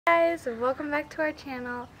Guys, welcome back to our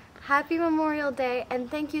channel. Happy Memorial Day, and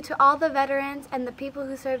thank you to all the veterans and the people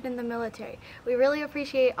who served in the military. We really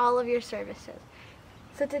appreciate all of your services.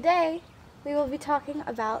 So today we will be talking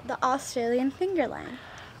about the Australian finger lime.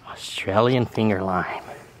 Australian finger lime.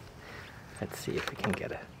 Let's see if we can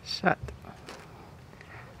get a shot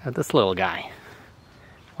at this little guy.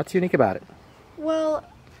 What's unique about it? Well,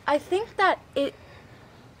 I think that it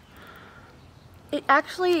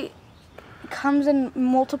actually comes in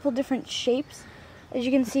multiple different shapes, as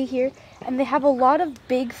you can see here, and they have a lot of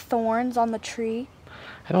big thorns on the tree.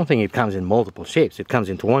 I don't think it comes in multiple shapes. It comes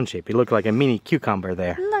into one shape. It looks like a mini cucumber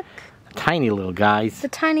there. Look. Tiny little guys. The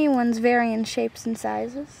tiny ones vary in shapes and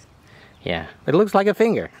sizes. Yeah, it looks like a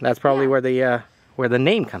finger. That's probably where the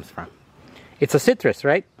name comes from. It's a citrus,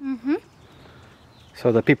 right? Mm-hmm.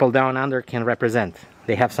 So the people down under can represent.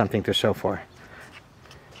 They have something to show for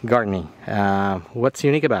gardening. What's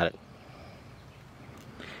unique about it?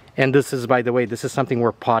 And this is, by the way, this is something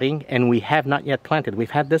we're potting, and we have not yet planted.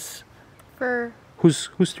 We've had this for... Whose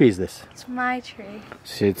tree is this? It's my tree.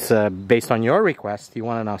 So it's based on your request. You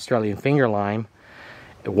want an Australian finger lime.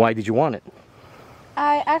 Why did you want it?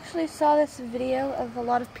 I actually saw this video of a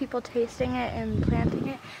lot of people tasting it and planting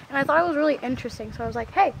it, and I thought it was really interesting. So I was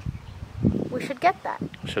like, hey, we should get that.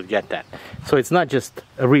 We should get that. So it's not just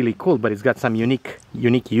really cool, but it's got some unique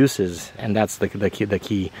uses, and that's the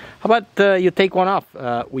key. How about you take one off?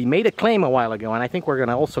 We made a claim a while ago, and I think we're going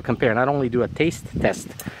to also compare, not only do a taste test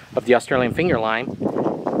of the Australian finger lime,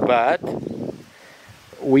 but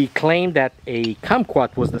we claimed that a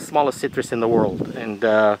kumquat was the smallest citrus in the world, and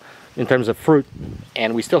in terms of fruit,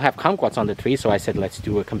 and we still have kumquats on the tree, so I said let's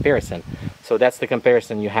do a comparison. So that's the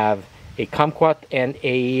comparison. You have a kumquat and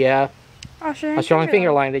a Australian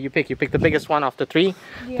finger lime that you pick. You pick the biggest one off the tree.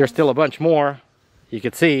 Yeah. There's still a bunch more. You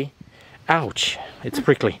can see. Ouch! It's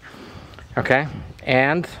prickly. Okay,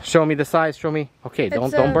 and show me the size. Show me. Okay,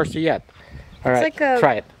 don't burst it yet. All right, like a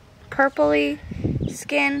try it. Purpley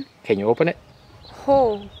skin. Can you open it?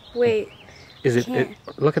 Oh, wait. Is it?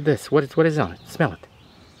 Look at this. What is on it? Smell it.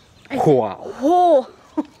 Wow.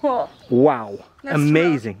 Oh. Wow. That's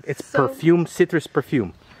amazing. It's perfume, citrus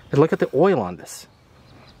perfume. And look at the oil on this.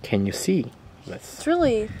 Can you see? It's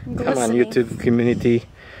really glistening. Come on, YouTube community.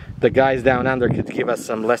 The guys down under could give us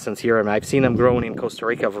some lessons here. I mean, I've seen them grown in Costa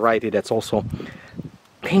Rica, a variety that's also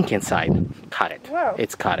pink inside. Cut it. Whoa.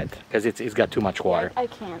 It's cut it because it's got too much water. I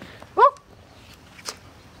can't. Woo!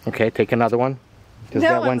 Okay, take another one. Because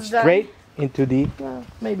that one's straight into the... No.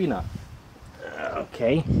 Maybe not.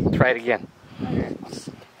 Okay, try it again. Okay.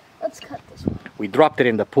 Let's cut this one. We dropped it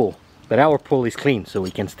in the pool, but our pool is clean, so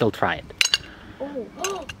we can still try it.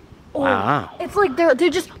 Oh. Wow. It's like they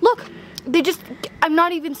just, look, I'm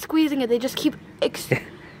not even squeezing it, they just keep, it's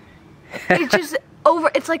just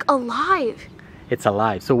it's like alive. It's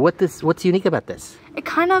alive. So what's unique about this? It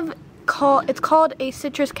kind of it's called a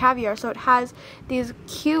citrus caviar, so it has these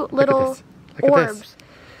cute little orbs.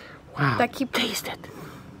 Wow. That keep... Taste it.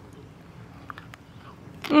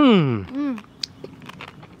 Mmm.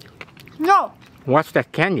 No. Watch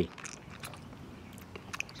that candy.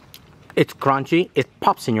 It's crunchy. It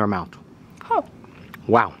pops in your mouth. Oh.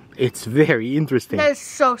 Wow. It's very interesting. That is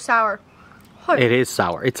so sour. Oh. It is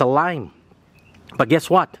sour. It's a lime. But guess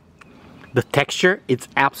what? The texture, it's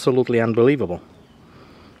absolutely unbelievable.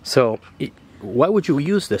 So, what would you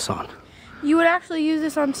use this on? You would actually use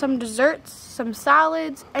this on some desserts, some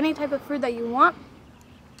salads, any type of food that you want.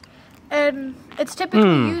 And it's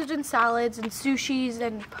typically used in salads and sushis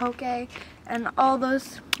and poke and all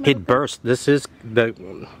those. It bursts. This is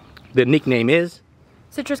the nickname is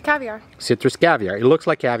citrus caviar. Citrus caviar. It looks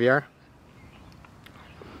like caviar,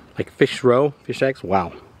 like fish roe, fish eggs.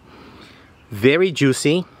 Wow. Very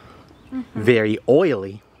juicy, very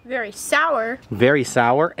oily, very sour,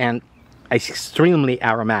 and extremely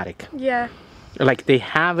aromatic. Yeah. Like they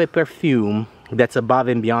have a perfume that's above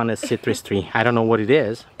and beyond a citrus tree. I don't know what it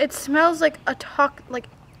is. It smells like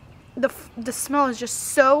the smell is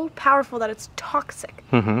just so powerful that it's toxic.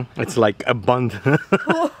 It's like abundant.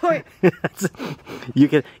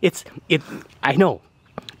 I know.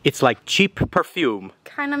 It's like cheap perfume.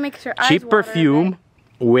 Kind of makes your eyes cheap water, perfume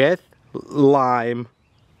with lime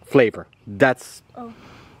flavor. That's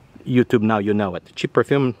YouTube, now you know it. Cheap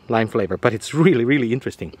perfume, lime flavor. But it's really, really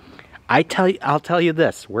interesting. I'll tell you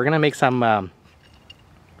this. We're gonna make some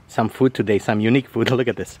food today, some unique food. Look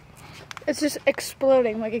at this. It's just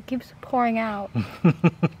exploding, like it keeps pouring out.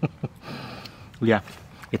 Yeah,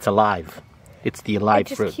 it's alive. It's the alive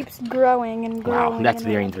fruit. It just keeps growing and growing. Wow, that's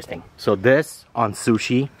very interesting. So this on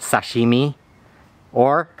sushi, sashimi,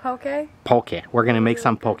 or poke. Poke. We're gonna make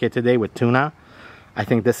some poke today with tuna. I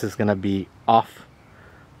think this is gonna be off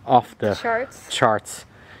off the charts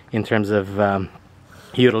in terms of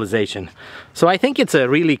utilization. So I think it's a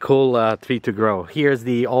really cool tree to grow. Here's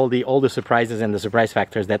all the surprises and the surprise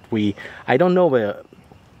factors that I don't know,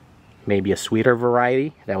 maybe a sweeter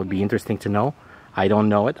variety. That would be interesting to know. I don't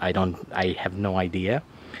know it. I have no idea.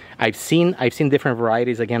 I've seen different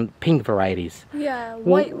varieties, again, pink varieties. Yeah,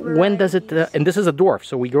 white varieties. When does it, and this is a dwarf,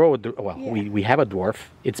 so we grow, we have a dwarf.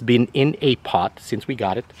 It's been in a pot since we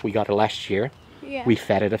got it. We got it last year. Yeah. We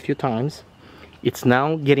fed it a few times. It's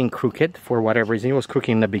now getting crooked for whatever reason. It was crooked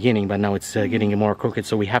in the beginning, but now it's getting more crooked,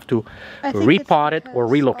 so we have to repot it or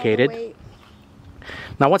relocate it.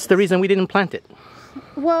 Now, what's the reason we didn't plant it?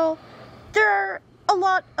 Well, there are a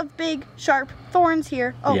lot of big, sharp thorns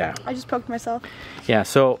here. Oh, yeah. I just poked myself. Yeah,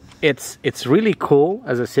 so it's really cool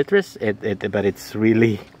as a citrus, but it's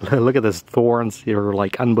really, look at those thorns. They're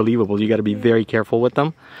like unbelievable. You got to be very careful with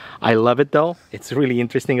them. I love it though. It's really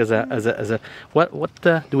interesting as a what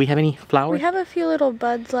do we have any flowers? We have a few little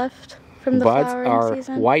buds left from the flowering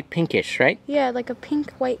season. Are white pinkish, right? Yeah, like a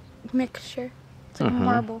pink white mixture. It's like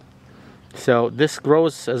marble. So this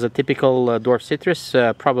grows as a typical dwarf citrus,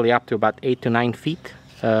 probably up to about 8 to 9 feet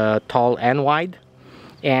tall and wide.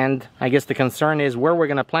 And I guess the concern is where we're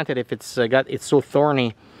going to plant it. If it's so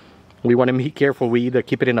thorny, we want to be careful. We either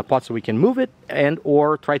keep it in a pot so we can move it,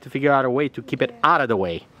 or try to figure out a way to keep it out of the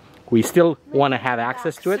way. We still want to have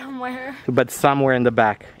access to it, but somewhere in the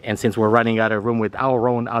back. And since we're running out of room with our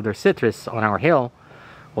own other citrus on our hill,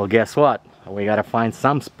 well, guess what? We got to find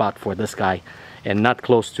some spot for this guy, and not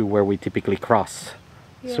close to where we typically cross.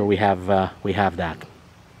 Yeah. So we have that.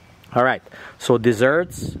 All right. So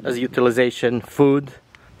desserts as utilization, food,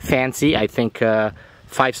 fancy. I think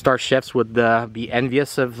 5-star chefs would be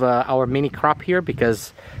envious of our mini crop here,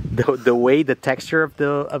 because the way the texture of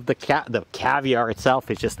the caviar itself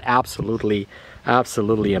is just absolutely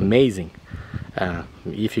amazing.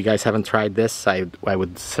 If you guys haven't tried this, I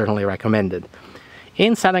would certainly recommend it.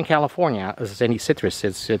 In Southern California, as any citrus,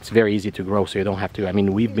 it's very easy to grow, so you don't have to. I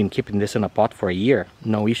mean, we've been keeping this in a pot for a year,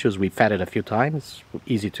 no issues. We've fed it a few times,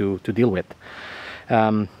 easy to deal with.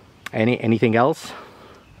 Anything else?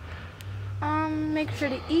 Make sure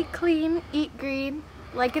to eat clean, eat green,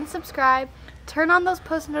 like and subscribe, turn on those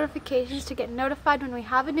post notifications to get notified when we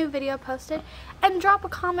have a new video posted, and drop a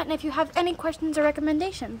comment if you have any questions or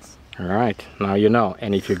recommendations. All right, now you know.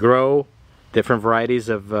 And if you grow different varieties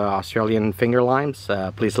of Australian finger limes,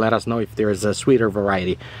 please let us know if there is a sweeter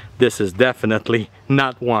variety. This is definitely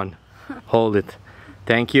not one. Hold it.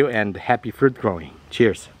 Thank you, and happy fruit growing.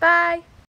 Cheers. Bye.